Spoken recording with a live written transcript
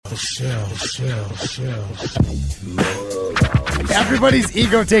Everybody's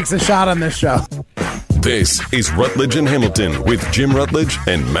ego takes a shot on this show. This is Rutledge and Hamilton with Jim Rutledge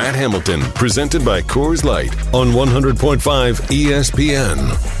and Matt Hamilton, presented by Coors Light on 100.5 ESPN.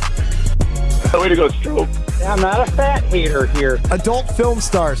 Way to go, Strouf. I'm not a fat hater here. Adult film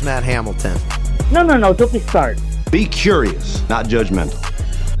stars, Matt Hamilton. No, don't be start. Be curious, not judgmental.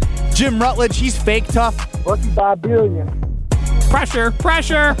 Jim Rutledge, he's fake tough. What's Bob billion? Pressure.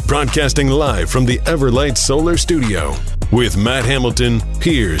 Broadcasting live from the Everlight Solar Studio. With Matt Hamilton,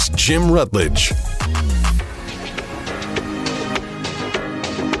 here's Jim Rutledge.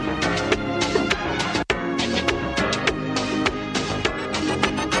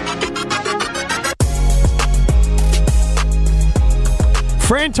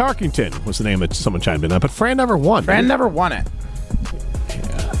 Fran Tarkington was the name that someone chimed in on, but Fran never won. Fran never won it.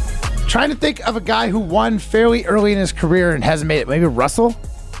 Yeah. Trying to think of a guy who won fairly early in his career and hasn't made it. Maybe Russell?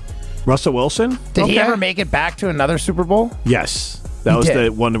 Russell Wilson? Did he ever make it back to another Super Bowl? Yes. That was the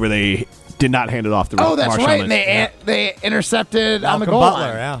one where they did not hand it off to Oh, that's Marshawn right. And they intercepted on the goal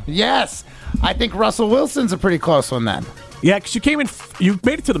line. Yeah. Yes. I think Russell Wilson's a pretty close one then. Yeah, because you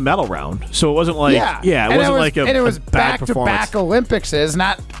made it to the medal round, so it wasn't like it wasn't like a and it was bad back to performance. back Olympicses,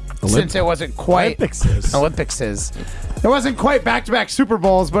 not since it wasn't quite Olympicses. It wasn't quite back to back Super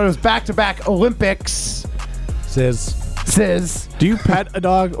Bowls, but it was back to back Olympics. Sizz. Do you pet a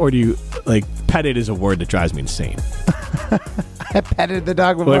dog, or do you pet it is a word that drives me insane? I petted the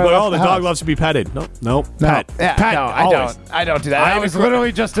dog before. The dog loves to be petted. No, pet. Yeah, pet. no, I don't do that. That was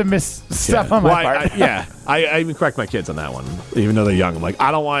literally just a misstep on my part. I even correct my kids on that one, even though they're young. I'm like,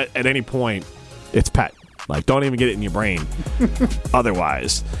 I don't want at any point it's pet. Like, don't even get it in your brain.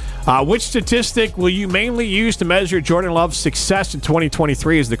 Otherwise, which statistic will you mainly use to measure Jordan Love's success in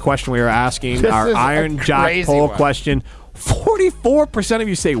 2023? Is the question we are asking. This Our is Iron a Jock crazy poll one. question. 44% of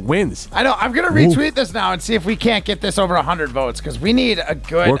you say wins. I know. I'm going to retweet this now and see if we can't get this over 100 votes because we need a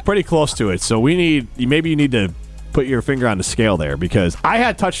good. We're pretty close to it, so maybe you need to put your finger on the scale there, because I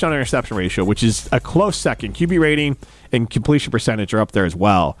had touchdown interception ratio, which is a close second. QB rating and completion percentage are up there as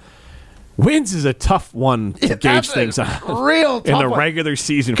well. Wins is a tough one to gauge things on real tough in the one. regular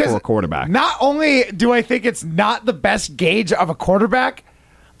season for a quarterback. Not only do I think it's not the best gauge of a quarterback,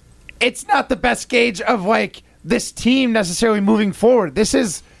 it's not the best gauge of this team necessarily moving forward.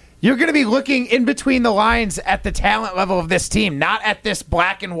 You're going to be looking in between the lines at the talent level of this team, not at this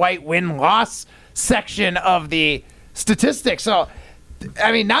black and white win-loss section of the statistics. So,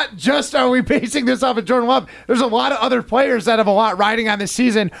 I mean, not just are we basing this off of Jordan Love, there's a lot of other players that have a lot riding on this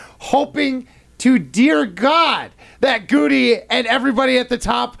season, hoping to dear God that Goody and everybody at the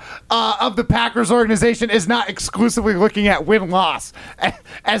top of the Packers organization is not exclusively looking at win-loss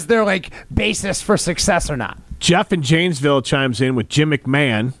as their basis for success or not. Jeff in Janesville chimes in with Jim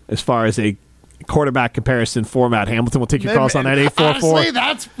McMahon as far as a quarterback comparison for Matt Hamilton. We'll take your calls on that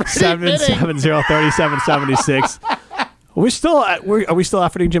 844-770-3776. Are we still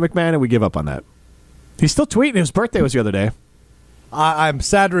efforting Jim McMahon, and we give up on that? He's still tweeting. His birthday was the other day. I'm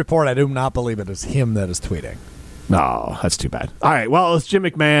sad to report I do not believe it is him that is tweeting. No, that's too bad. All right, well, it's Jim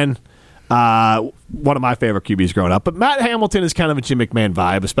McMahon, one of my favorite QBs growing up. But Matt Hamilton is kind of a Jim McMahon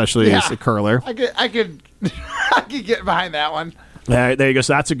vibe, especially as a curler. I could get behind that one. There you go.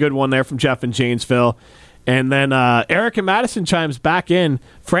 So that's a good one there from Jeff in Janesville. And then Eric and Madison chimes back in.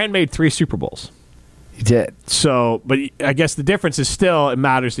 Fran made 3 Super Bowls. He did. So, but I guess the difference is still it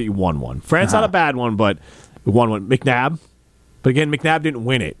matters that you won one. Fran's not a bad one, but we won one. McNabb. But again, McNabb didn't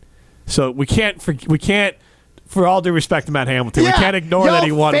win it. So we can't, for all due respect to Matt Hamilton, we can't ignore that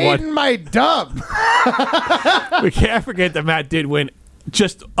he won one. My dub. We can't forget that Matt did win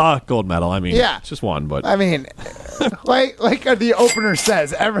just a gold medal. I mean, it's just one. But I mean, like the opener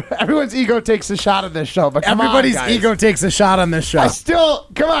says, everyone's ego takes a shot on this show. But everybody's ego takes a shot on this show.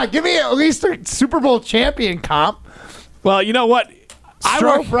 Come on, give me at least a Super Bowl champion comp. Well, you know what?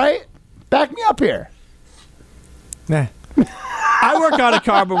 Strouf, right? Back me up here. Nah. I work out at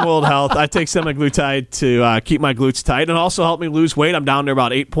Carbon World Health. I take semaglutide to keep my glutes tight and also help me lose weight. I'm down to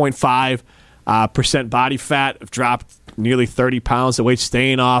about 8.5% body fat. I've dropped nearly 30 pounds. The weight's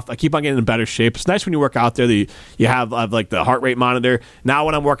staying off. I keep on getting in better shape. It's nice when you work out there that you have the heart rate monitor. Now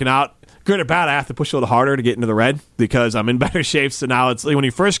when I'm working out, good or bad, I have to push a little harder to get into the red because I'm in better shape. So now it's when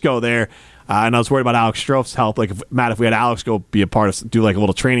you first go there, and I was worried about Alex Strouf's help. If we had Alex go be a part of, do a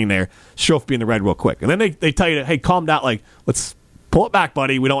little training there, Strouf be in the red real quick. And then they tell you, hey, calm down. Let's pull it back,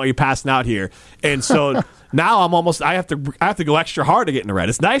 buddy. We don't want you passing out here. And so Now I have to go extra hard to get in the red.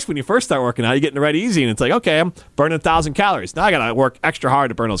 It's nice when you first start working out, you get in the red easy, and it's like, okay, I'm burning 1,000 calories. Now I got to work extra hard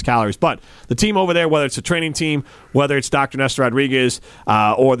to burn those calories. But the team over there, whether it's a training team, whether it's Dr. Nestor Rodriguez,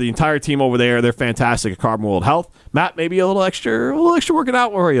 or the entire team over there, they're fantastic at Carbon World Health. Matt, maybe a little extra working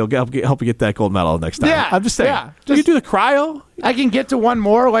out where you'll help you get that gold medal next time. Yeah, I'm just saying. Yeah, you can do the cryo. I can get to one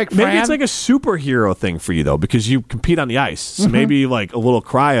more, like Maybe Fran. it's like a superhero thing for you, though, because you compete on the ice. So maybe like a little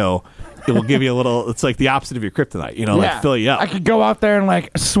cryo, it will give you a little, it's like the opposite of your kryptonite, like fill you up. I could go out there in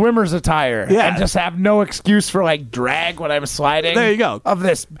like swimmer's attire and just have no excuse for like drag when I'm sliding. There you go. Of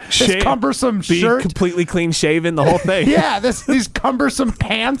this cumbersome be shirt. Completely clean shaven, the whole thing. Yeah, these cumbersome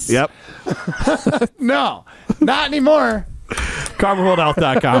pants. Yep. No, not anymore.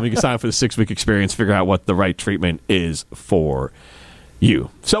 CarbonWorldHealth.com. You can sign up for the 6-week experience, figure out what the right treatment is for you.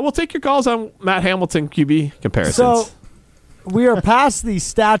 So we'll take your calls on Matt Hamilton QB comparisons. So we are past the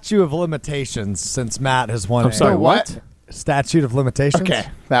statute of limitations since Matt has won. I'm sorry, what? Statute of limitations? Okay,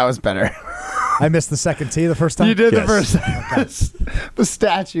 that was better. I missed the second T the first time? You did Yes. the first. The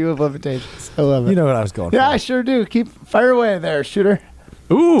statute of limitations. I love it. You know what I was going for. Yeah, I sure do. Fire away there, shooter.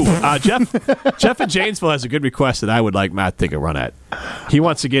 Ooh, Jeff in Janesville has a good request that I would like Matt to take a run at. He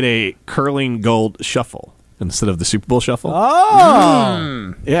wants to get a curling gold shuffle instead of the Super Bowl shuffle.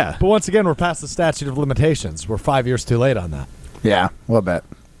 Oh! Yeah. But once again, we're past the statute of limitations. We're 5 years too late on that. Yeah, a little bit.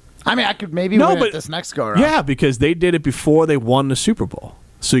 I mean, I could maybe win it this next go around. Yeah, because they did it before they won the Super Bowl.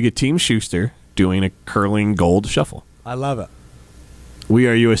 So you get Team Schuster doing a curling gold shuffle. I love it. We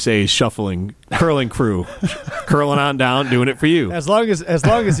are USA's curling crew, curling on down, doing it for you. As long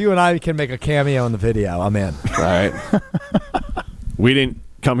as you and I can make a cameo in the video, I'm in. All right. We didn't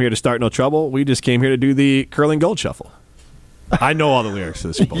come here to start no trouble. We just came here to do the curling gold shuffle. I know all the lyrics to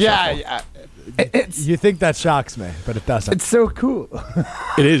the Super Bowl shuffle. Yeah. You think that shocks me, but it doesn't. It's so cool.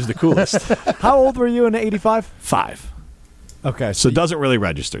 It is the coolest. How old were you in '85? 5. Okay, So it doesn't really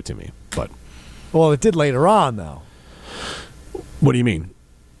register to me. But well, it did later on, though, what do you mean?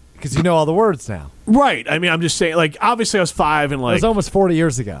 because you know all the words now. Right. I mean, I'm just saying, like, obviously I was 5 and It like. was almost 40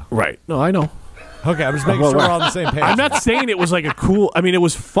 years ago. Right. No, I know. Okay, I'm just making sure we're on the same page. I'm not saying it was like a cool. I mean, it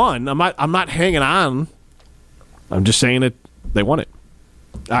was fun. I'm not hanging on. I'm just saying that they won it.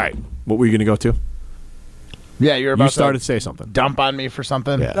 All right. What were you going to go to? Yeah, you're about You started to to say something. dump on me for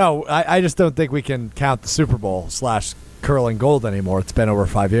something. Yeah. No, I just don't think we can count the Super Bowl / curling gold anymore. It's been over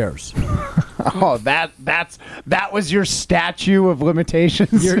 5 years. Oh, that was your statute of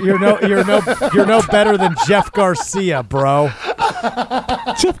limitations. You're no better than Jeff Garcia, bro.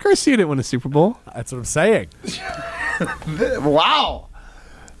 Jeff Garcia didn't win a Super Bowl. That's what I'm saying. Wow.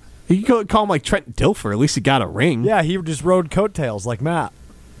 You could call him like Trent Dilfer. At least he got a ring. Yeah, he just rode coattails like Matt.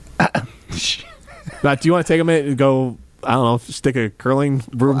 Matt, do you want to take a minute and go, I don't know, stick a curling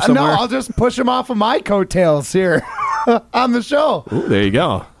broom No, somewhere? I'll just push him off of my coattails here on the show. Ooh, there you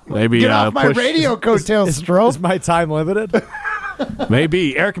go. Maybe Get off my push- radio coattails, Is Strouf. my time limited?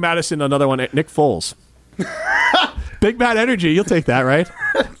 Maybe. Eric Madison, another one. Nick Foles. Big Matt energy. You'll take that, right?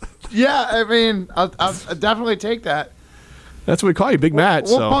 Yeah, I mean, I'll definitely take that. That's what we call you, Big Matt.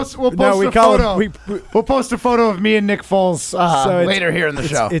 We'll so. post a we call photo. him- We'll post a photo of me and Nick Foles it's- later here in the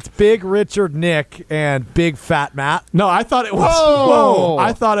show. It's Big Richard Nick and Big Fat Matt. No, I thought it was. Whoa.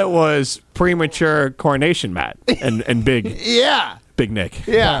 I thought it was premature coronation, Matt, and Big Yeah, Big Nick.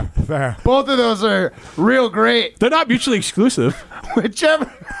 yeah. Fair. Both of those are real great. They're not mutually exclusive.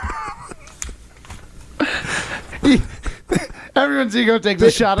 Whichever. Everyone's ego takes a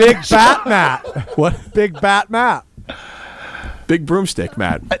shot Big at Fat Matt. What? Big Bat Matt. Big broomstick,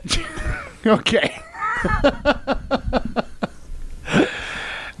 Matt. Okay.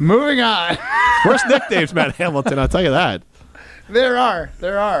 Moving on. Worst nicknames, Matt Hamilton. I'll tell you that. There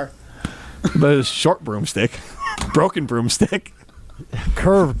are. But it's short broomstick, broken broomstick,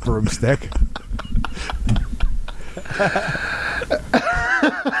 Curved broomstick.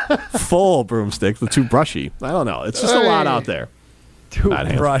 full broomstick, the too brushy. I don't know. It's just a lot out there. Too Matt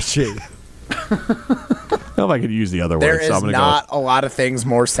Hamilton. brushy. I don't know if I could use the other There word, so I'm is going to not a lot of things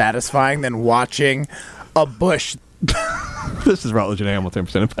more satisfying than watching a bush. go. This is Rutledge and Hamilton,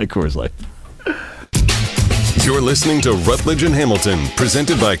 presented by Coors Light. You're listening to Rutledge and Hamilton,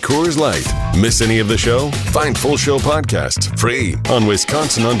 presented by Coors Light. Miss any of the show? Find full show podcasts free on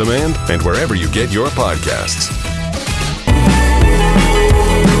Wisconsin On Demand and wherever you get your podcasts.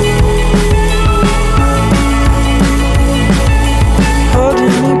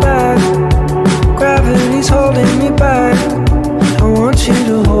 Holding me back, gravity's holding me back. I want you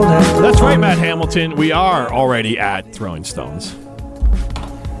to hold out. That's right, Matt Hamilton. We are already at Throwing Stones.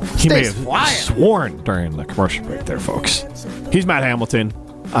 He may have sworn during the commercial break there, folks. He's Matt Hamilton.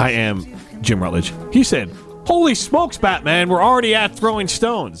 I am Jim Rutledge. He said, "Holy smokes, Batman, we're already at throwing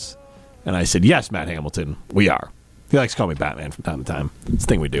stones." And I said, "Yes, Matt Hamilton, we are." He likes to call me Batman from time to time. It's a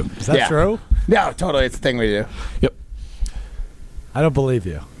thing we do. Is that true? No, totally. It's a thing we do. Yep. I don't believe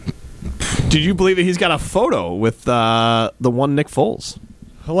you. Did you believe that he's got a photo with the one Nick Foles?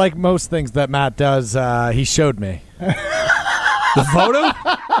 Like most things that Matt does, he showed me. The photo?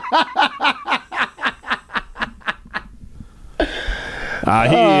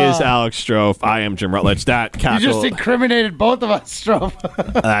 He is Alex Strouf. I am Jim Rutledge. That cackle, You just incriminated both of us,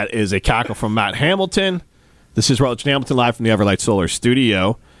 Strouf. that is a cackle from Matt Hamilton. This is Rutledge and Hamilton live from the Everlight Solar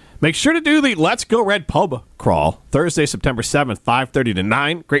Studio. Make sure to do the Let's Go Red pub crawl Thursday, September 7th, 5:30 to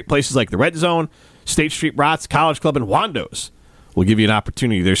 9. Great places like the Red Zone, State Street Brats, College Club, and Wando's will give you an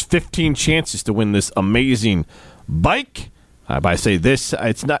opportunity. There's 15 chances to win this amazing bike. But I say this,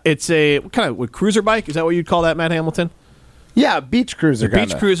 it's a what kind of cruiser bike? Is that what you'd call that, Matt Hamilton? Yeah, beach cruiser.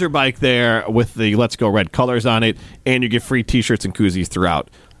 Beach cruiser bike there with the Let's Go Red colors on it, and you get free T-shirts and koozies throughout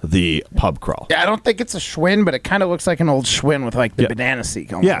the pub crawl. Yeah, I don't think it's a Schwinn, but it kind of looks like an old Schwinn with like the banana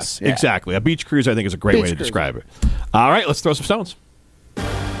seat almost. Yes, exactly. A beach cruiser, I think, is a great way to describe it. All right, let's throw some stones.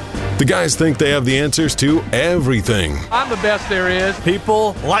 The guys think they have the answers to everything. I'm the best there is.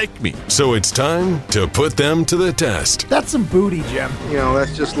 People like me. So it's time to put them to the test. That's some booty, Jim. You know,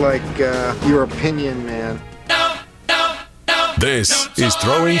 that's just like your opinion, man. This is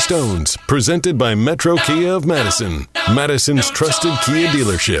Throwing Stones, presented by Metro Kia of Madison, Madison's trusted Kia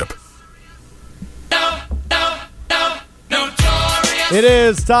dealership. It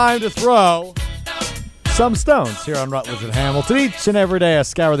is time to throw some stones here on Rutledge and Hamilton. Each and every day I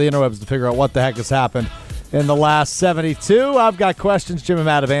scour the interwebs to figure out what the heck has happened in the last 72. I've got questions. Jim and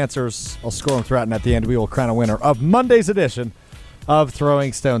Matt have answers. I'll score them throughout, and at the end we will crown a winner of Monday's edition of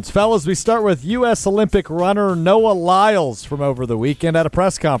Throwing Stones. Fellas, we start with U.S. Olympic runner Noah Lyles from over the weekend at a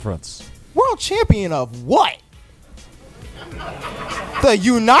press conference. World champion of what? The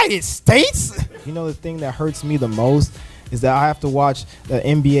United States? You know, the thing that hurts me the most is that I have to watch the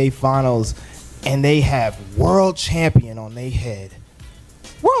NBA Finals and they have world champion on their head.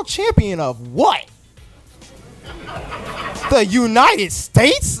 World champion of what? The United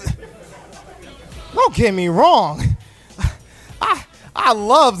States? Don't get me wrong. I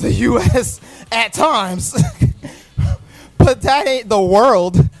love the U.S. at times, but that ain't the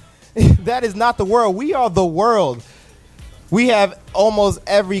world. That is not the world. We are the world. We have almost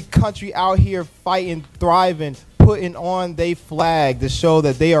every country out here fighting, thriving, putting on their flag to show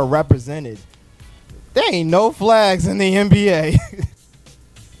that they are represented. There ain't no flags in the NBA.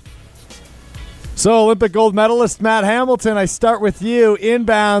 So, Olympic gold medalist Matt Hamilton, I start with you.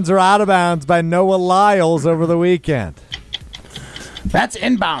 Inbounds or out of bounds by Noah Lyles over the weekend? That's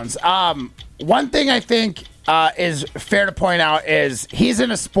inbounds. One thing I think is fair to point out is he's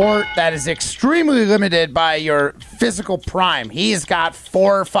in a sport that is extremely limited by your physical prime. He's got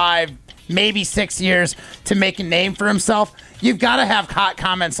 4 or 5, maybe 6 years to make a name for himself. You've got to have hot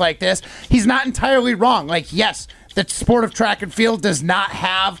comments like this. He's not entirely wrong. Like, yes, the sport of track and field does not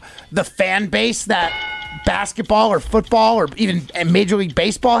have the fan base that basketball or football or even Major League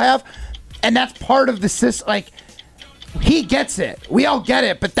Baseball have. And that's part of the system. Like, he gets it. We all get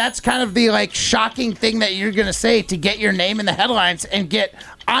it. But that's kind of the, like, shocking thing that you're going to say to get your name in the headlines and get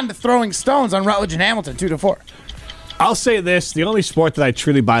on to Throwing Stones on Rutledge and Hamilton 2-4. I'll say this. The only sport that I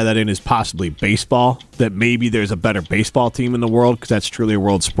truly buy that in is possibly baseball, that maybe there's a better baseball team in the world because that's truly a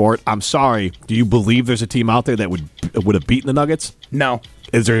world sport. I'm sorry. Do you believe there's a team out there that would have beaten the Nuggets? No.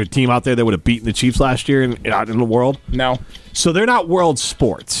 Is there a team out there that would have beaten the Chiefs last year in the world? No. So they're not world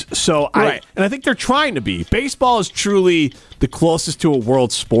sports. So right. I think they're trying to be. Baseball is truly the closest to a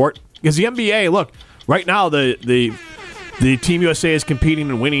world sport because the NBA, look, right now the Team USA is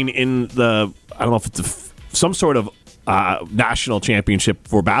competing and winning in the, I don't know if it's some sort of national championship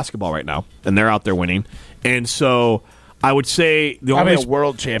for basketball right now, and they're out there winning. And so I would say the only a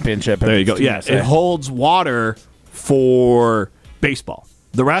world championship. There you go. Yes, it holds water for baseball.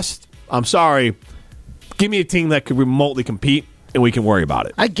 The rest, I'm sorry. Give me a team that could remotely compete, and we can worry about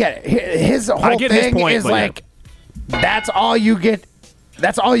it. I get it. His whole thing is like, that's all you get.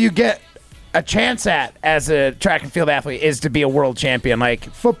 That's all you get a chance at as a track and field athlete is to be a world champion. Like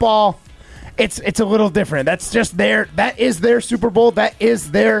football, it's a little different. That's just that is their Super Bowl. That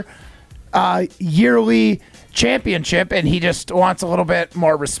is their yearly championship, and he just wants a little bit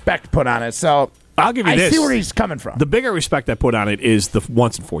more respect put on it. So I'll give you this. I see where he's coming from. The bigger respect I put on it is the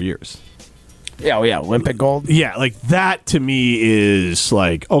once in 4 years. Yeah, Olympic gold. Yeah, like that to me is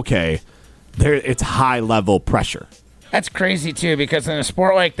like, okay, it's high level pressure. That's crazy, too, because in a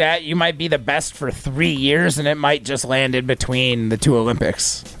sport like that, you might be the best for 3 years, and it might just land in between the two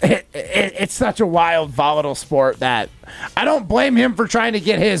Olympics. It's such a wild, volatile sport that I don't blame him for trying to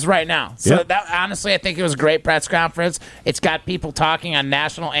get his right now. So that honestly, I think it was a great press conference. It's got people talking on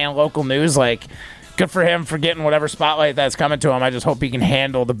national and local news. Like, good for him for getting whatever spotlight that's coming to him. I just hope he can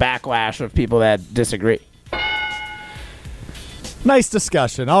handle the backlash of people that disagree. Nice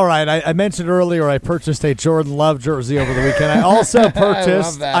discussion. All right, I mentioned earlier I purchased a Jordan Love jersey over the weekend. I also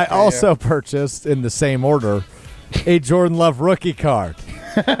purchased purchased in the same order a Jordan Love rookie card.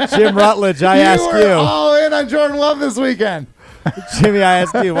 Jim Rutledge, I ask you. You were all in on Jordan Love this weekend. Jimmy, I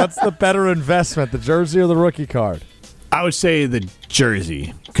ask you, what's the better investment, the jersey or the rookie card? I would say the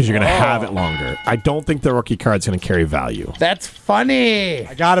jersey because you're going to have it longer. I don't think the rookie card's going to carry value. That's funny.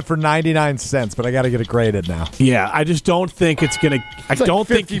 I got it for 99 cents, but I got to get it graded now. Yeah, I just don't think it's going to. I don't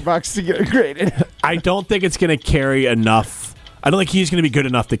think $50 to get it graded. I don't think it's going to carry enough. I don't think he's going to be good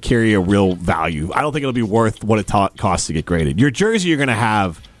enough to carry a real value. I don't think it'll be worth what it costs to get graded. Your jersey you're going to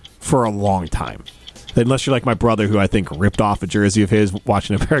have for a long time. Unless you're like my brother, who I think ripped off a jersey of his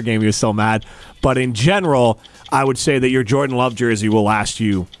watching a Bear game. He was so mad. But in general, I would say that your Jordan Love jersey will last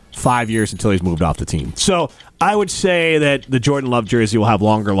you 5 years until he's moved off the team. So I would say that the Jordan Love jersey will have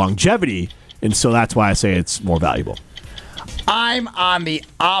longer longevity, and so that's why I say it's more valuable. I'm on the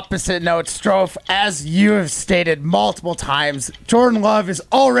opposite note, Strouf. As you have stated multiple times, Jordan Love is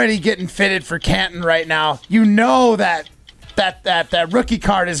already getting fitted for Canton right now. You know that rookie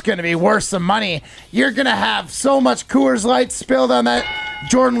card is going to be worth some money. You're going to have so much Coors Light spilled on that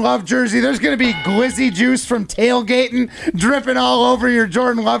Jordan Love jersey. There's going to be glizzy juice from tailgating dripping all over your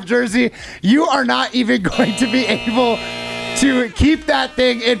Jordan Love jersey. You are not even going to be able to keep that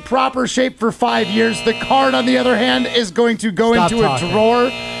thing in proper shape for 5 years. The card, on the other hand, is going to go into a drawer,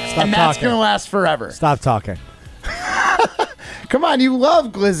 and that's going to last forever. Stop talking. Come on, you love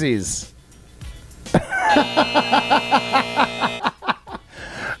glizzies.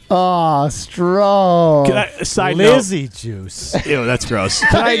 Oh, Stroh. Can I, side Lizzie note, juice. Ew, that's gross.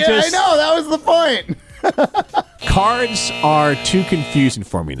 Can I know, that was the point. Cards are too confusing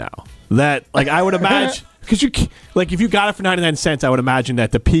for me now. That, like, I would imagine, because if you got it for 99 cents, I would imagine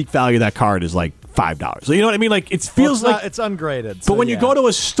that the peak value of that card is like $5. So, you know what I mean? Like, it feels like it's ungraded. But when you go to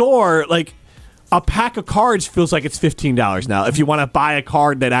a store, like, a pack of cards feels like it's $15 now if you want to buy a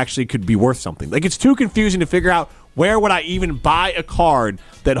card that actually could be worth something. Like, it's too confusing to figure out where would I even buy a card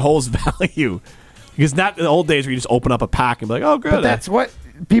that holds value. Because not in the old days where you just open up a pack and be like, oh, good. But that's what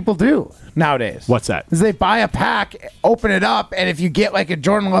people do nowadays. What's that? Is they buy a pack, open it up, and if you get like a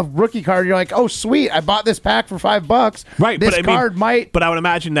Jordan Love rookie card, you're like, oh, sweet, I bought this pack for $5. Right. This card might. But I would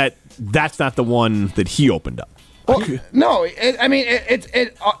imagine that that's not the one that he opened up. Well, no,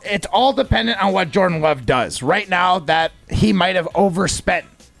 it's all dependent on what Jordan Love does. Right now, that he might have overspent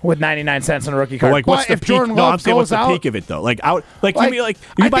with 99 cents on a rookie card. Like, what's the if peak? Jordan No, Love I'm saying what's the peak of it though? Like,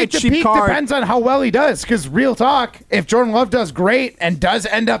 you buy a cheap the peak card. Depends on how well he does. Because real talk, if Jordan Love does great and does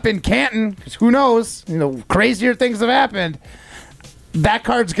end up in Canton, because who knows? Crazier things have happened. That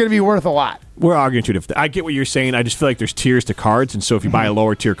card's going to be worth a lot. We're arguing two different. I get what you're saying. I just feel like there's tiers to cards, and so if you buy a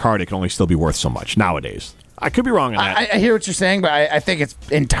lower tier card, it can only still be worth so much nowadays. I could be wrong on that. I hear what you're saying, but I think it's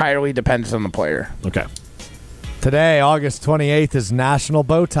entirely dependent on the player. Okay. Today, August 28th, is National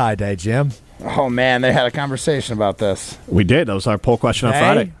Bow Tie Day, Jim. Oh, man, they had a conversation about this. We did. That was our poll question on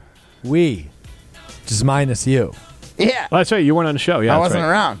Friday. Just minus you. Yeah. Well, that's right. You weren't on the show. Yeah, I wasn't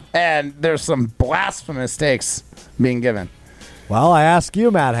around. And there's some blasphemous takes being given. Well, I ask you,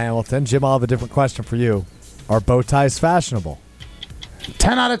 Matt Hamilton. Jim, I'll have a different question for you. Are bow ties fashionable?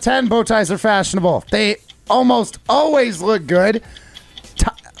 10 out of 10 bow ties are fashionable. They almost always look good.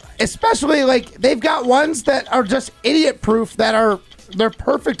 Especially, like, they've got ones that are just idiot-proof they're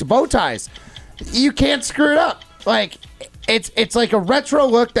perfect bow ties. You can't screw it up. Like, it's like a retro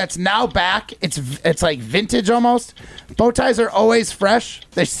look that's now back. It's like vintage almost. Bow ties are always fresh.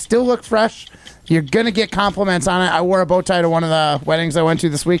 They still look fresh. You're going to get compliments on it. I wore a bow tie to one of the weddings I went to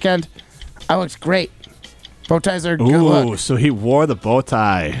this weekend. I looked great. Bow ties are a good look. Ooh, so he wore the bow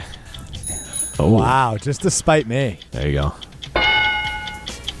tie. Oh. Wow, just to spite me. There you go.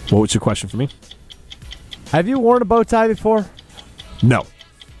 What was your question for me? Have you worn a bow tie before? No.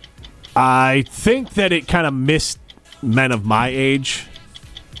 I think that it kind of missed men of my age.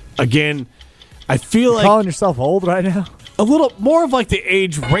 Again, I feel like... calling yourself old right now? A little more of like the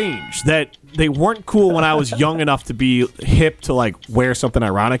age range that they weren't cool when I was young enough to be hip to like wear something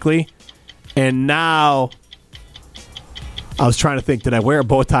ironically. And now I was trying to think, did I wear a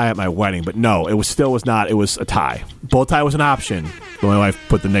bow tie at my wedding? But no, it was not. It was a tie. Bow tie was an option. But my wife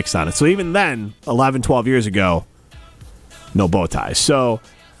put the nix on it. So even then, 11, 12 years ago, no bow ties. So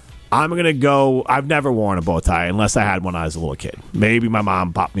I'm going to go. I've never worn a bow tie unless I had one when I was a little kid. Maybe my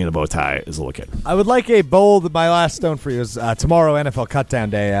mom popped me in a bow tie as a little kid. I would like a bold. My last stone for you is tomorrow, NFL Cutdown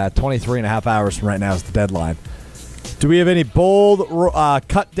Day. 23 and a half hours from right now is the deadline. Do we have any bold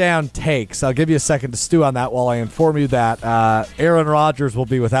cut-down takes? I'll give you a second to stew on that while I inform you that Aaron Rodgers will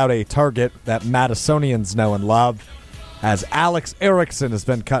be without a target that Madisonians know and love, as Alex Erickson has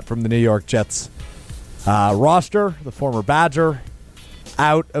been cut from the New York Jets roster, the former Badger,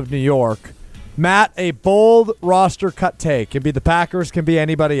 out of New York. Matt, a bold roster cut take. Can be the Packers, can be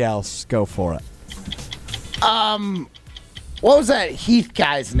anybody else. Go for it. What was that Heath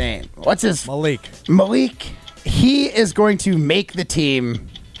guy's name? What's his? Malik. He is going to make the team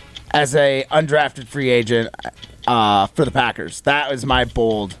as a undrafted free agent for the Packers. That was my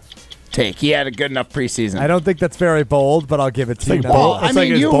bold take. He had a good enough preseason. I don't think that's very bold, but I'll give it to you. Well, I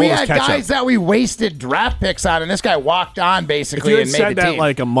mean, we had guys that we wasted draft picks on, and this guy walked on basically and made the team. If you had said that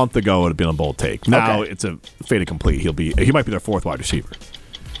like a month ago, it would have been a bold take. Now it's a fait accompli. He might be their fourth wide receiver.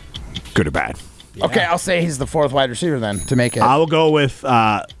 Good or bad. Yeah. Okay, I'll say he's the fourth wide receiver then to make it. I will go with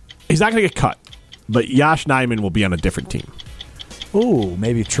he's not going to get cut, but Josh Nijman will be on a different team. Ooh,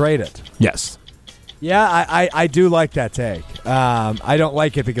 maybe trade it. Yes. Yeah, I do like that take. I don't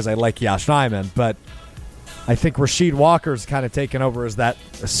like it because I like Josh Nijman, but I think Rasheed Walker's kind of taken over as that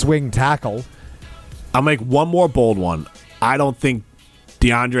swing tackle. I'll make one more bold one. I don't think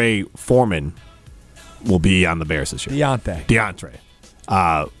DeAndre Foreman will be on the Bears this year. Deontay.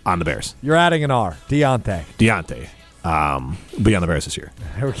 On the Bears. You're adding an R. Deontay. Will be on the Bears this year.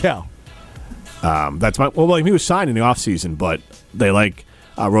 There we go. That's my. Well, he was signed in the offseason, but they like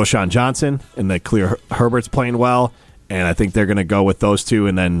Roshan Johnson, and they clear Herbert's playing well, and I think they're going to go with those two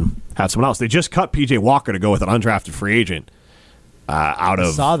and then have someone else. They just cut P.J. Walker to go with an undrafted free agent out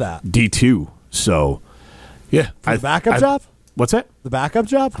of D2. So, yeah. For the backup job? What's that? The backup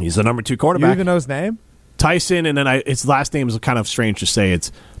job? He's the number 2 quarterback. You even know his name? Tyson, and then his last name is kind of strange to say.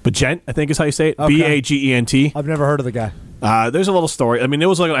 It's Bagent, I think is how you say it. Okay. Bagent. I've never heard of the guy. There's a little story. I mean, it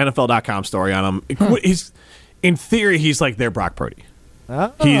was like an NFL.com story on him. He's, in theory, he's like their Brock Purdy.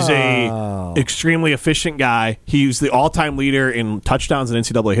 Oh. He's a extremely efficient guy. He's the all-time leader in touchdowns in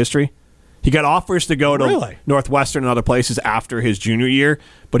NCAA history. He got offers to go to Northwestern and other places after his junior year,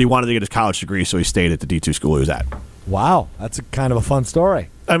 but he wanted to get his college degree, so he stayed at the D2 school he was at. Wow, that's kind of a fun story.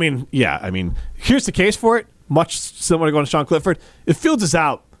 I mean, yeah. I mean, here's the case for it. Much similar to going to Sean Clifford. If Fields is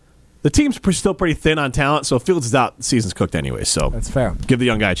out, the team's still pretty thin on talent, so if Fields is out, the season's cooked anyway. So that's fair. Give the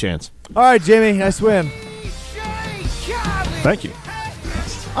young guy a chance. All right, Jimmy, nice win. Thank you.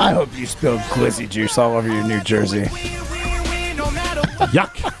 I hope you spilled glizzy juice all over your New Jersey. Yuck.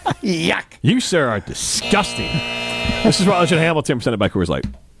 Yuck. You, sir, are disgusting. This is Rutledge and Hamilton, presented by Coors Light.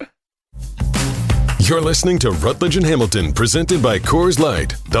 You're listening to Rutledge and Hamilton, presented by Coors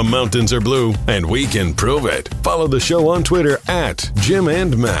Light. The mountains are blue, and we can prove it. Follow the show on Twitter at Jim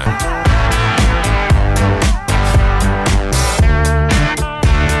and Matt.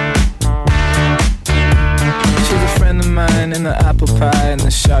 In the apple pie and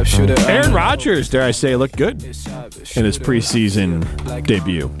the sharpshooter. Aaron Rodgers, dare I say, looked good in his preseason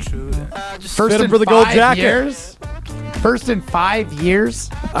debut. First in for the gold jacket. Years? First in 5 years?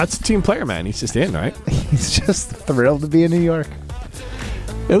 That's a team player, man. He's just in, right? He's just thrilled to be in New York.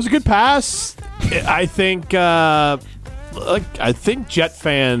 It was a good pass. I think Jet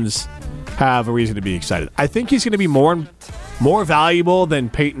fans have a reason to be excited. I think he's going to be more valuable than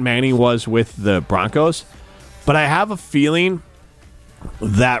Peyton Manning was with the Broncos. But I have a feeling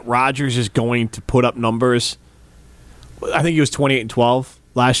that Rodgers is going to put up numbers. I think he was 28-12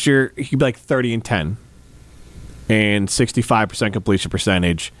 last year. He'd be like 30-10 and 65% completion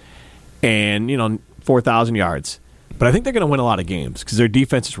percentage and 4,000 yards. But I think they're going to win a lot of games because their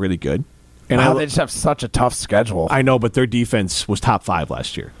defense is really good. And they just have such a tough schedule. I know, but their defense was top 5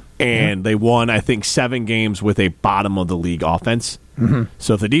 last year. And they won, I think, 7 games with a bottom-of-the-league offense. Mm-hmm.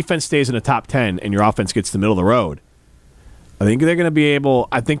 So if the defense stays in the top 10 and your offense gets to the middle of the road, I think they're going to be able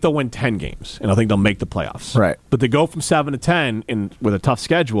 – I think they'll win 10 games, and I think they'll make the playoffs. Right. But to go from 7 to 10 with a tough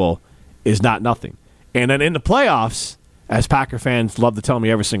schedule is not nothing. And then in the playoffs, as Packer fans love to tell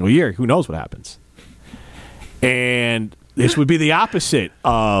me every single year, who knows what happens. And this would be the opposite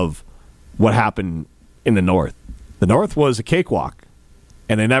of what happened in the North. The North was a cakewalk,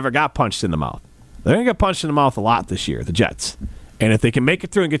 and they never got punched in the mouth. They're going to get punched in the mouth a lot this year, the Jets. And if they can make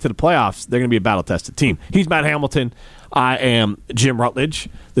it through and get to the playoffs, they're going to be a battle-tested team. He's Matt Hamilton. I am Jim Rutledge.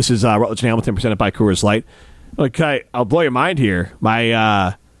 This is Rutledge and Hamilton presented by Coors Light. Okay, I'll blow your mind here.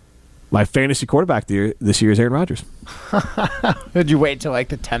 My fantasy quarterback this year is Aaron Rodgers. Did you wait till like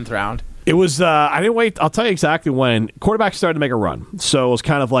the 10th round? It was, I didn't wait. I'll tell you exactly when. Quarterbacks started to make a run. So it was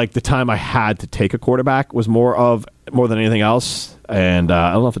kind of like the time I had to take a quarterback was more than anything else. And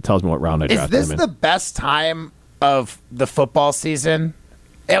I don't know if it tells me what round I drafted him in. Is this the best time of the football season?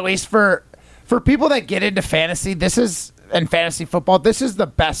 At least for people that get into fantasy, and fantasy football, this is the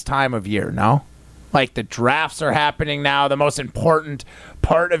best time of year, no? Like the drafts are happening now. The most important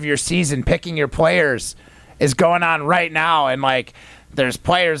part of your season, picking your players, is going on right now. And like there's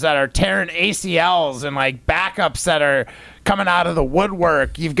players that are tearing ACLs and like backups that are coming out of the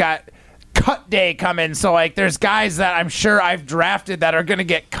woodwork. You've got cut day coming. So like there's guys that I'm sure I've drafted that are going to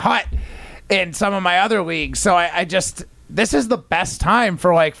get cut in some of my other leagues. So I just, this is the best time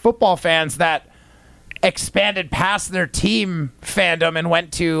for like football fans that expanded past their team fandom and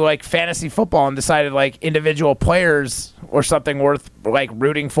went to like fantasy football and decided like individual players or something worth like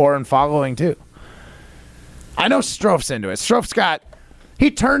rooting for and following too. I know Strouf's into it. He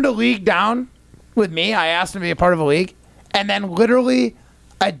turned a league down with me. I asked him to be a part of a league. And then literally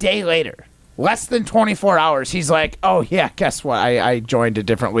a day later, less than 24 hours, he's like, oh, yeah, guess what? I joined a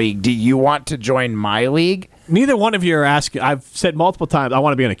different league. Do you want to join my league? Neither one of you are asking. I've said multiple times I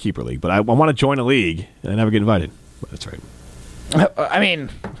want to be in a keeper league, but I want to join a league, and I never get invited. But that's right. I mean,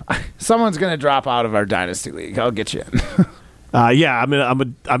 someone's going to drop out of our dynasty league. I'll get you in. Yeah,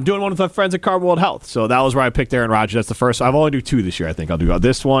 I'm doing one with my friends at Carbon World Health. So that was where I picked Aaron Rodgers. That's the first. I've only do 2 this year. I think I'll do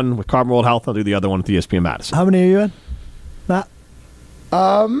this one with Carbon World Health. I'll do the other one with ESPN Madison. How many are you in, Matt?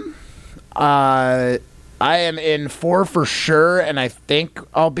 I am in 4 for sure, and I think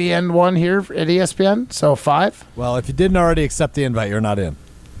I'll be in 1 here at ESPN. So 5. Well, if you didn't already accept the invite, you're not in.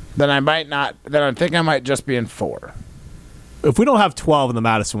 Then I might not. Then I think I might just be in 4. If we don't have 12 in the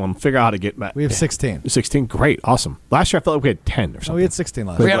Madison one, figure out how to get Matt. We have 16. 16? Great. Awesome. Last year, I felt like we had 10 or something. Oh, we had 16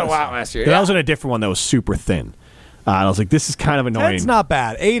 last year. year. We had a lot last year. I was in a different one that was super thin. And I was like, this is kind of annoying. 10's not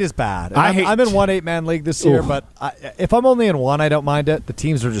bad. 8 is bad. I'm in one 8-man league this year, but if I'm only in one, I don't mind it. The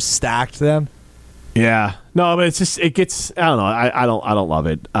teams are just stacked then. Yeah. No, but it's just, it gets, I don't know. I don't love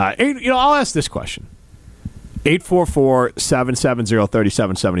it. I'll ask this question.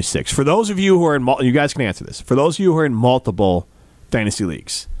 844-770-3776. For those of you who are in, you guys can answer this. For those of you who are in multiple fantasy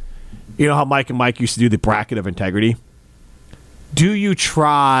leagues, you know how Mike and Mike used to do the bracket of integrity? Do you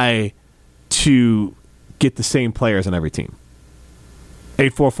try to get the same players on every team?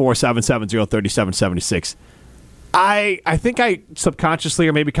 844-770-3776. I think I subconsciously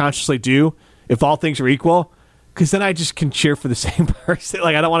or maybe consciously do, if all things are equal, because then I just can cheer for the same person.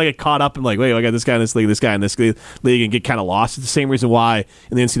 Like, I don't want to get caught up in, like, wait, I got this guy in this league, this guy in this league, and get kind of lost. It's the same reason why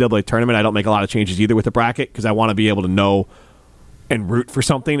in the NCAA tournament I don't make a lot of changes either with the bracket, because I want to be able to know and root for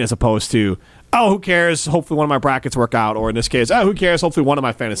something as opposed to, oh, who cares? Hopefully one of my brackets work out. Or in this case, oh, who cares? Hopefully one of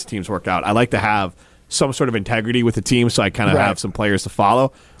my fantasy teams work out. I like to have some sort of integrity with the team, so I kind of have some players to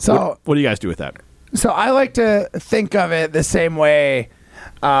follow. So, what do you guys do with that? So I like to think of it the same way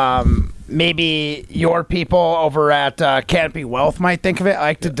maybe your people over at Canopy Wealth might think of it. I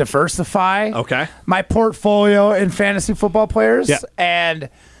like to diversify my portfolio in fantasy football players. Yeah. And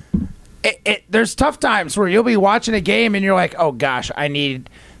there's tough times where you'll be watching a game and you're like, oh, gosh, I need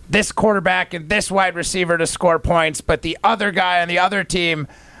this quarterback and this wide receiver to score points, but the other guy on the other team,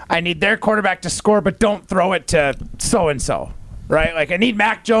 I need their quarterback to score, but don't throw it to so-and-so. Right? Like, I need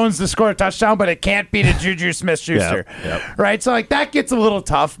Mac Jones to score a touchdown, but it can't be to Juju Smith-Schuster. Yep. Right? So, like, that gets a little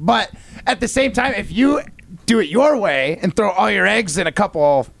tough. But at the same time, if you do it your way and throw all your eggs in a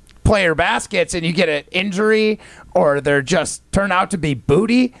couple player baskets and you get an injury or they're just turn out to be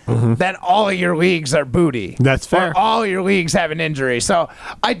booty, then all of your leagues are booty. That's fair. Or all your leagues have an injury. So,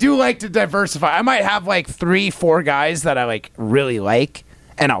 I do like to diversify. I might have, like, 3-4 guys that I, like, really like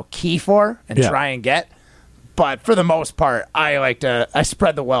and I'll key for and try and get. But for the most part, I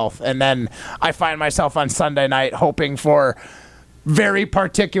spread the wealth, and then I find myself on Sunday night hoping for very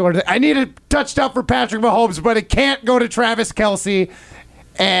particular. I need a touchdown for Patrick Mahomes, but it can't go to Travis Kelce,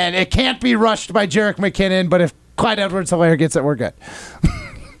 and it can't be rushed by Jerick McKinnon. But if Clyde Edwards-Helaire gets it, we're good.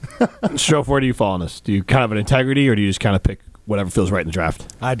 Strouf, where do you fall on this? Do you kind of have an integrity, or do you just kind of pick whatever feels right in the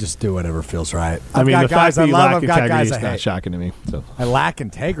draft? I just do whatever feels right. I mean, the fact that you lack integrity is not shocking to me. So. I lack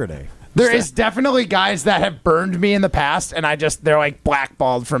integrity. There is definitely guys that have burned me in the past, and they're like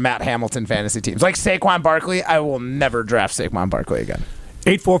blackballed from Matt Hamilton fantasy teams. Like Saquon Barkley, I will never draft Saquon Barkley again.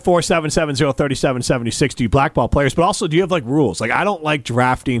 844-770-3776. Do you blackball players? But also, do you have like rules? Like, I don't like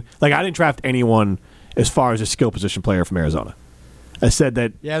drafting. Like, I didn't draft anyone as far as a skill position player from Arizona. I said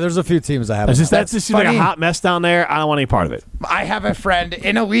that. Yeah, there's a few teams I haven't. That's just like a hot mess down there. I don't want any part of it. I have a friend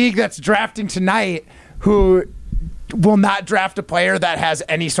in a league that's drafting tonight who will not draft a player that has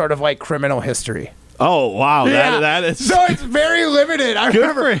any sort of like criminal history. Oh, wow. Yeah. That is so it's very limited. I good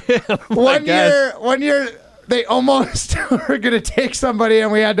remember for him. one year they almost were going to take somebody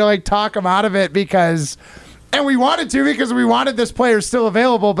and we had to like talk them out of it and we wanted to because we wanted this player still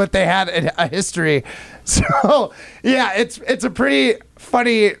available, but they had a history. So, yeah, it's a pretty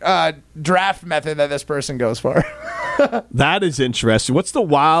funny draft method that this person goes for. That is interesting. What's the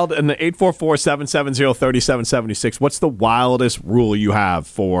wild, and the 844-770-3776, what's the wildest rule you have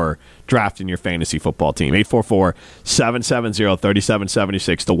for drafting your fantasy football team?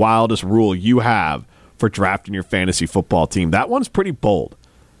 844-770-3776, the wildest rule you have for drafting your fantasy football team. That one's pretty bold.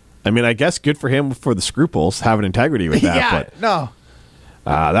 I mean, I guess good for him for the scruples, having integrity with that. Yeah, but no.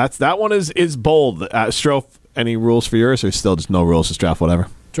 That one is bold. Strouf, any rules for yours, or still just no rules, just draft whatever?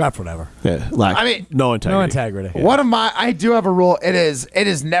 Draft whatever. Yeah, no integrity. No integrity. Yeah. I do have a rule. It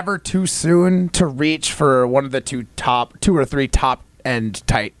is never too soon to reach for one of the two or three top end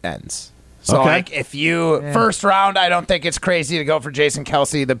tight ends. So, like, if first round, I don't think it's crazy to go for Jason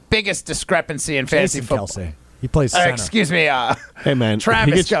Kelce. The biggest discrepancy in fantasy football. Kelce. He plays center. Excuse me. Hey, man.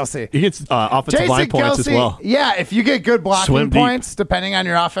 Travis Kelce. He gets offensive line points as well. Yeah, if you get good blocking points, depending on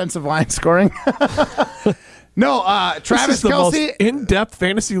your offensive line scoring. No, Travis Kelce. The most Kelce. in-depth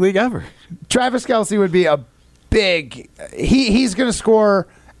fantasy league ever. Travis Kelce would be a big. He's going to score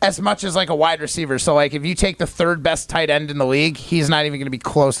as much as like a wide receiver. So, like, if you take the third best tight end in the league, he's not even going to be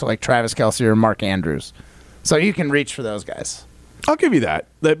close to like Travis Kelce or Mark Andrews. So you can reach for those guys. I'll give you that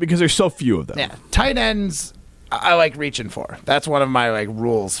because there's so few of them. Yeah, tight ends I like reaching for. That's one of my like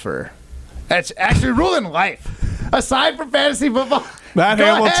rules for. That's actually a rule in life. Aside from fantasy football, Matt go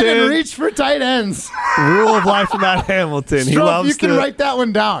Hamilton, ahead and reach for tight ends. Rule of life for Matt Hamilton. He loves you can write that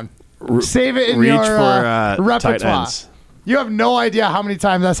one down. Save it in your repertoire. Tight ends. You have no idea how many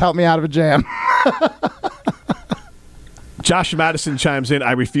times that's helped me out of a jam. Josh Madison chimes in,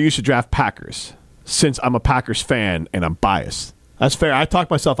 I refuse to draft Packers since I'm a Packers fan and I'm biased. That's fair. I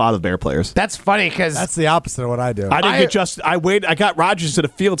talked myself out of Bear players. That's funny because that's the opposite of what I do. I didn't get I got Rodgers to the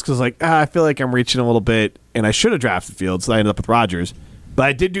Fields because I was like, I feel like I'm reaching a little bit, and I should have drafted Fields, so I ended up with Rodgers. But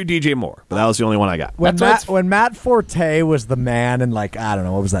I did do DJ Moore, but that was the only one I got. When Matt Forte was the man in, like, I don't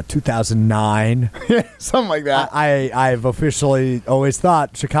know, what was that, 2009? Something like that. I've officially always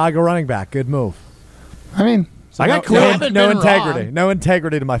thought Chicago running back, good move. I mean, so I got no integrity. Wrong. No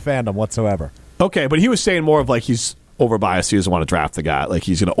integrity to my fandom whatsoever. Okay, but he was saying more of like he's over-biased. He doesn't want to draft the guy. Like,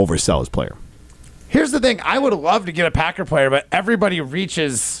 he's going to oversell his player. Here's the thing. I would love to get a Packer player, but everybody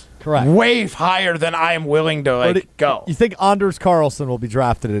reaches way higher than I am willing to go. You think Anders Carlson will be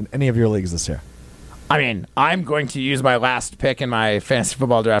drafted in any of your leagues this year? I mean, I'm going to use my last pick in my fantasy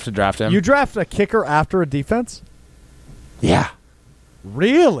football draft to draft him. You draft a kicker after a defense? Yeah.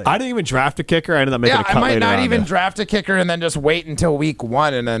 Really? I didn't even draft a kicker. I ended up making a cut I might not even there. draft a kicker and then just wait until week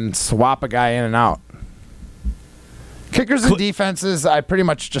 1 and then swap a guy in and out. Kickers and defenses, I pretty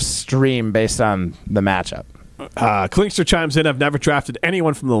much just stream based on the matchup. Klinkster chimes in, I've never drafted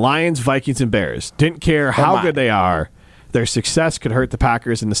anyone from the Lions, Vikings, and Bears. Didn't care how good they are. Their success could hurt the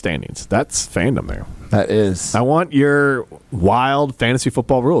Packers in the standings. That's fandom there. That is. I want your wild fantasy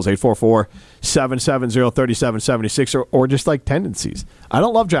football rules. 844-770-3776 or just like tendencies. I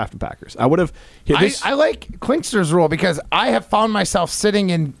don't love drafting Packers. I would have. I like Klinkster's rule because I have found myself sitting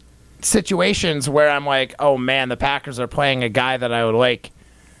in situations where I'm like, oh man, the Packers are playing a guy that I would like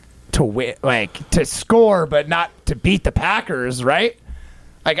to win, like to score, but not to beat the Packers, right?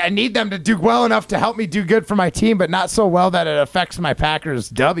 Like, I need them to do well enough to help me do good for my team, but not so well that it affects my Packers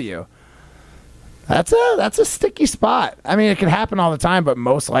W. That's a sticky spot. I mean, it can happen all the time, but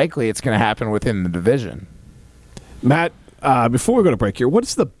most likely it's going to happen within the division. Matt, before we go to break here, what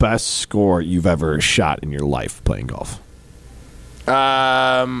is the best score you've ever shot in your life playing golf?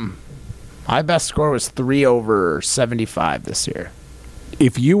 My best score was 3 over 75 this year.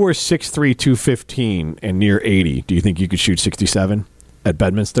 If you were 6'3", 215 and near 80, do you think you could shoot 67 at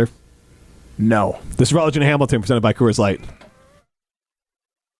Bedminster? No. This is Rutledge and Hamilton, presented by Coors Light.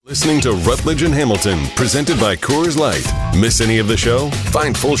 Listening to Rutledge and Hamilton, presented by Coors Light. Miss any of the show?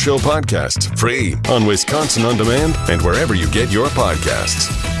 Find full show podcasts free on Wisconsin On Demand and wherever you get your podcasts.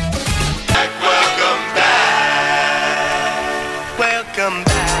 Welcome back. Welcome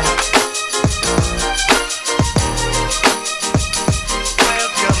back.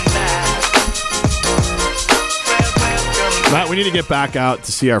 Matt, we need to get back out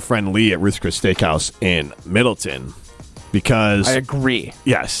to see our friend Lee at Ruth's Chris Steakhouse in Middleton because I agree.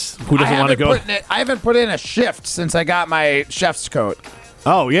 Yes, who doesn't want to go? I haven't put in a shift since I got my chef's coat.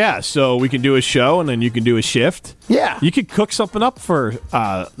 Oh yeah, so we can do a show and then you can do a shift. Yeah, you could cook something up for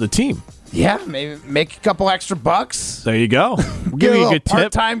the team. Yeah, maybe make a couple extra bucks. There you go. Get Give a you a little good tip.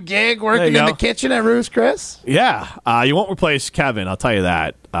 part-time gig working in the kitchen at Ruth's Chris. Yeah, you won't replace Kevin, I'll tell you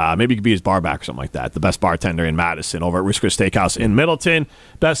that. Maybe you could be his bar back or something like that. The best bartender in Madison over at Ruth's Chris Steakhouse in Middleton.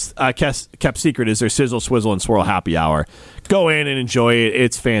 Best kept secret is their Sizzle, Swizzle, and Swirl Happy Hour. Go in and enjoy it.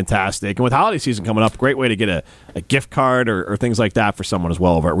 It's fantastic. And with holiday season coming up, great way to get a gift card or things like that for someone as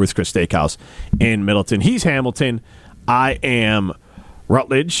well over at Ruth's Chris Steakhouse in Middleton. He's Hamilton. I am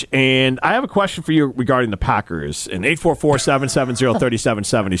Rutledge, and I have a question for you regarding the Packers. In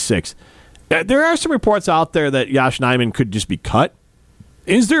 844-770-3776, there are some reports out there that Josh Nijman could just be cut.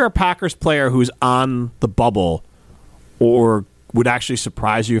 Is there a Packers player who's on the bubble or would actually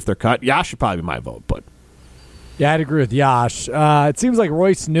surprise you if they're cut? Josh would probably be my vote, but... Yeah, I'd agree with Yash. It seems like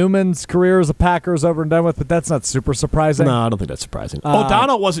Royce Newman's career as a Packer is over and done with, but that's not super surprising. No, I don't think that's surprising.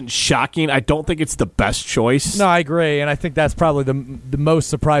 O'Donnell wasn't shocking. I don't think it's the best choice. No, I agree, and I think that's probably the most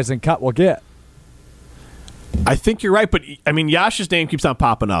surprising cut we'll get. I think you're right, but I mean, Yash's name keeps on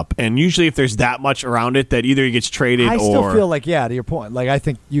popping up, and usually if there's that much around it, that either he gets traded or... I still feel like, to your point, like I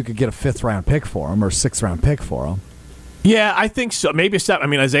think you could get a 5th-round pick for him or a 6th-round pick for him. Yeah, I think so. Maybe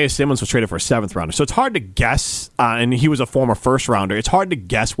Isaiah Simmons was traded for a 7th rounder, so it's hard to guess. And he was a former 1st rounder. It's hard to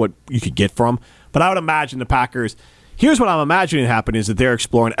guess what you could get from him. But I would imagine the Packers. Here's what I'm imagining happening is that they're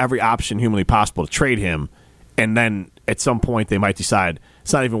exploring every option humanly possible to trade him, and then at some point they might decide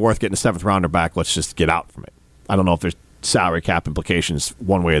it's not even worth getting a 7th rounder back. Let's just get out from it. I don't know if there's salary cap implications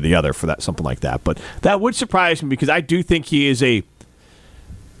one way or the other for that, something like that. But that would surprise me because I do think he is a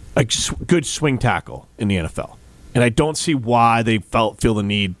good swing tackle in the NFL. And I don't see why they feel the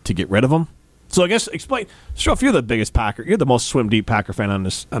need to get rid of him. So I guess explain, Strouf, you're the biggest Packer. You're the most swim deep Packer fan on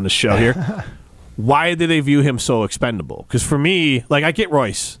this show here. Why do they view him so expendable? Because for me, like I get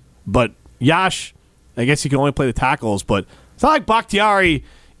Royce, but Yash, I guess he can only play the tackles. But it's not like Bakhtiari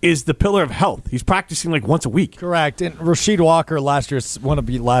is the pillar of health. He's practicing like once a week. Correct. And Rasheed Walker, one of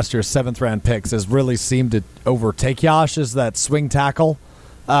last year's 7th-round picks, has really seemed to overtake Yash as that swing tackle.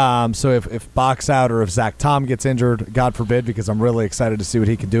 So if Bach's out or if Zach Tom gets injured, God forbid, because I'm really excited to see what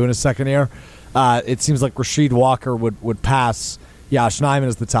he can do in his second year, it seems like Rasheed Walker would pass Josh Nijman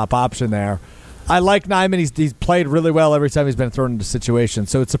as the top option there. I like Nijman. He's played really well every time he's been thrown into situations,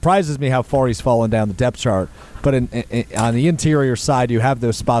 so it surprises me how far he's fallen down the depth chart. But on the interior side, you have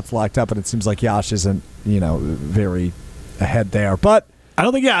those spots locked up, and it seems like Josh isn't very ahead there. But I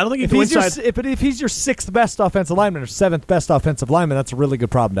don't think if he's your 6th best offensive lineman or 7th best offensive lineman, that's a really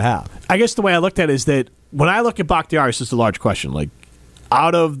good problem to have. I guess the way I looked at it is that when I look at Bakhtiari, this is a large question. Like,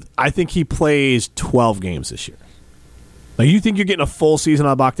 I think he plays 12 games this year. Like, you think you're getting a full season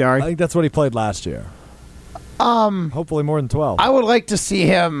out of Bakhtiari? I think that's what he played last year. Hopefully more than 12. I would like to see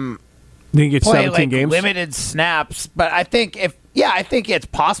him play 17 games, limited snaps. But I think it's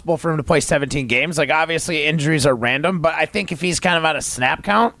possible for him to play 17 games. Like, obviously, injuries are random, but I think if he's kind of on a snap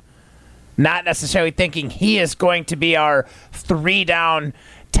count, not necessarily thinking he is going to be our 3-down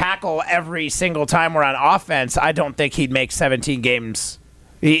tackle every single time we're on offense, I don't think he'd make 17 games.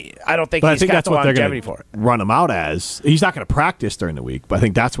 I don't think he's got the longevity for it. Run him out as. He's not going to practice during the week, but I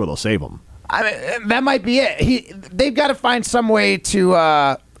think that's where they'll save him. I mean, that might be it. They've got to find some way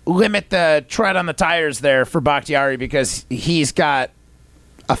to limit the tread on the tires there for Bakhtiari because he's got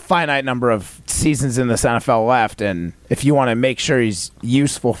a finite number of seasons in this NFL left, and if you want to make sure he's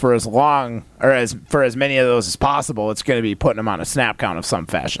useful for as long or for as many of those as possible, it's going to be putting him on a snap count of some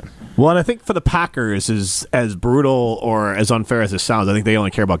fashion. Well, and I think for the Packers, as brutal or as unfair as it sounds, I think they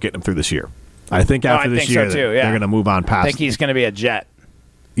only care about getting him through this year. I think after this year, they're going to move on past. I think he's going to be a Jet.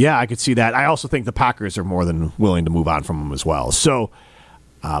 Yeah, I could see that. I also think the Packers are more than willing to move on from him as well. So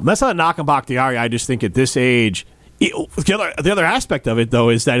that's not a knock on Bakhtiari. I just think at this age, the other aspect of it, though,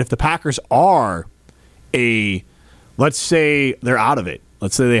 is that if the Packers are let's say they're out of it.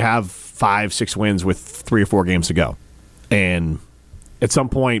 Let's say they have 5-6 wins with 3 or 4 games to go. And at some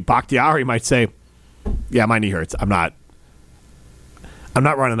point, Bakhtiari might say, yeah, my knee hurts. I'm not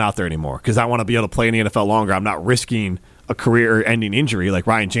running out there anymore because I want to be able to play in the NFL longer. I'm not risking a career-ending injury like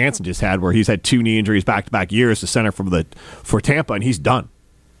Ryan Jansen just had, where he's had 2 knee injuries back-to-back years, the center for Tampa, and he's done.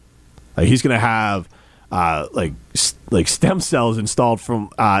 He's going to have like stem cells installed from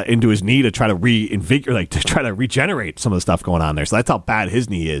into his knee to try to regenerate some of the stuff going on there. So that's how bad his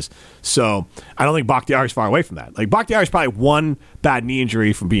knee is. So I don't think Bakhtiari's far away from that. Like, Bakhtiari's probably one bad knee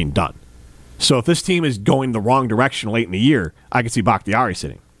injury from being done. So if this team is going the wrong direction late in the year, I could see Bakhtiari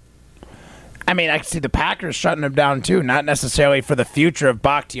sitting. I mean, I can see the Packers shutting him down too, not necessarily for the future of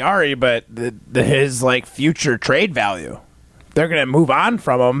Bakhtiari, but his future trade value. They're going to move on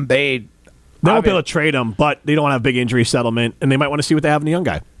from him. They won't be able to trade him, but they don't want to have big injury settlement, and they might want to see what they have in the young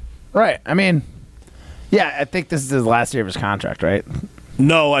guy. Right. I mean, yeah, I think this is his last year of his contract, right?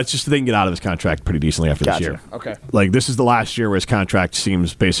 No, it's just they can get out of his contract pretty decently after this year. Okay. Like, this is the last year where his contract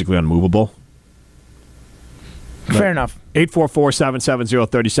seems basically unmovable. Fair enough.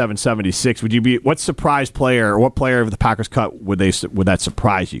 844-770-3776. Would you be what surprise player or what player of the Packers cut would that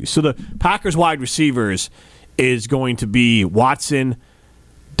surprise you? So the Packers wide receivers is going to be Watson,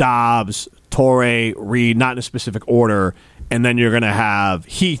 Dobbs, Torrey, Reed, not in a specific order, and then you're going to have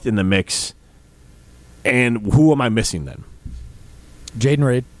Heath in the mix. And who am I missing then? Jaden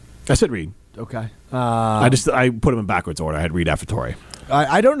Reed. I said Reed. Okay. I put him in backwards order. I had Reed after Torrey.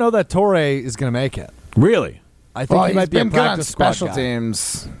 I don't know that Torrey is going to make it. Really? I think he might be a been good on practice squad special guy.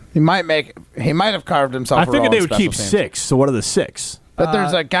 teams. He might have carved himself. I a figured role they in would special keep teams. 6. So what are the 6? But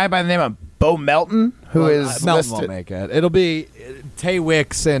there's a guy by the name of Bo Melton who is Melton listed. won't make it. It'll be Tay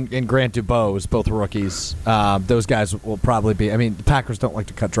Wicks and Grant Dubose, both rookies. Those guys will probably be. I mean, the Packers don't like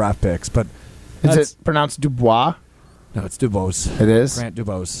to cut draft picks, but Is it pronounced Dubois? No, it's Dubose. It is? Grant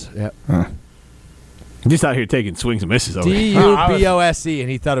Dubose. Yeah. Just out here taking swings and misses over here. Dubose, and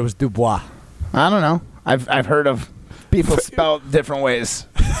he thought it was Dubois. I don't know. I've heard of people spelled different ways.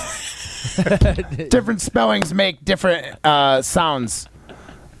 Different spellings make different sounds.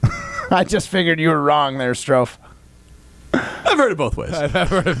 I just figured you were wrong there, Strouf. I've heard it both ways. I've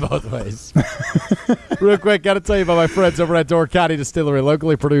heard it both ways. Real quick, got to tell you about my friends over at Door County Distillery,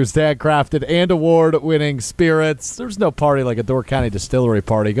 locally produced, handcrafted, and award-winning spirits. There's no party like a Door County Distillery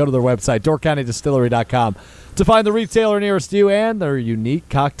party. Go to their website, doorcountydistillery.com, to find the retailer nearest you and their unique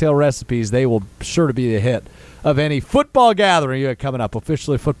cocktail recipes. They will sure to be the hit of any football gathering you have coming up.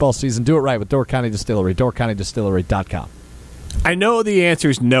 Officially football season. Do it right with Door County Distillery, doorcountydistillery.com. I know the answer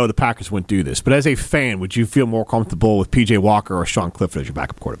is no, the Packers wouldn't do this, but as a fan, would you feel more comfortable with P.J. Walker or Sean Clifford as your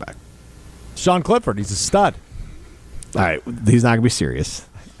backup quarterback? Sean Clifford, he's a stud. All right, he's not going to be serious.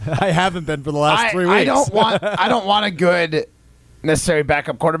 I haven't been for the last 3 weeks. I don't want a good necessary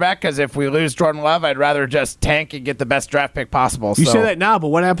backup quarterback because if we lose Jordan Love, I'd rather just tank and get the best draft pick possible. You say that now, but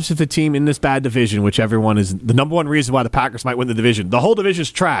what happens if the team in this bad division, which everyone is the number one reason why the Packers might win the division, the whole division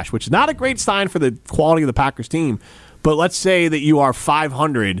is trash, which is not a great sign for the quality of the Packers team. But let's say that you are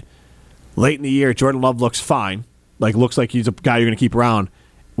 500 late in the year. Jordan Love looks fine. Looks like he's a guy you're going to keep around.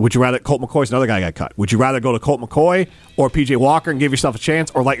 Would you rather Colt McCoy's another guy got cut? Would you rather go to Colt McCoy or P.J. Walker and give yourself a chance,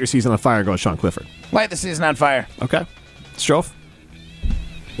 or light your season on fire and go to Sean Clifford? Light the season on fire. Okay. Strouf?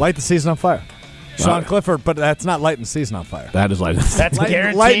 Light the season on fire. Sean Clifford, but that's not lighting the season on fire. That is lighting. That's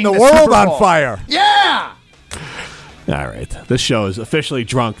guaranteeing lighting the the world Super Bowl on fire. Yeah! All right. This show is officially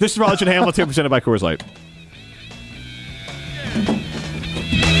drunk. This is Rutledge and Hamilton, presented by Coors Light.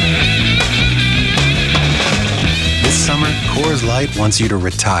 This summer, Coors Light wants you to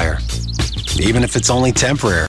retire, even if it's only temporary.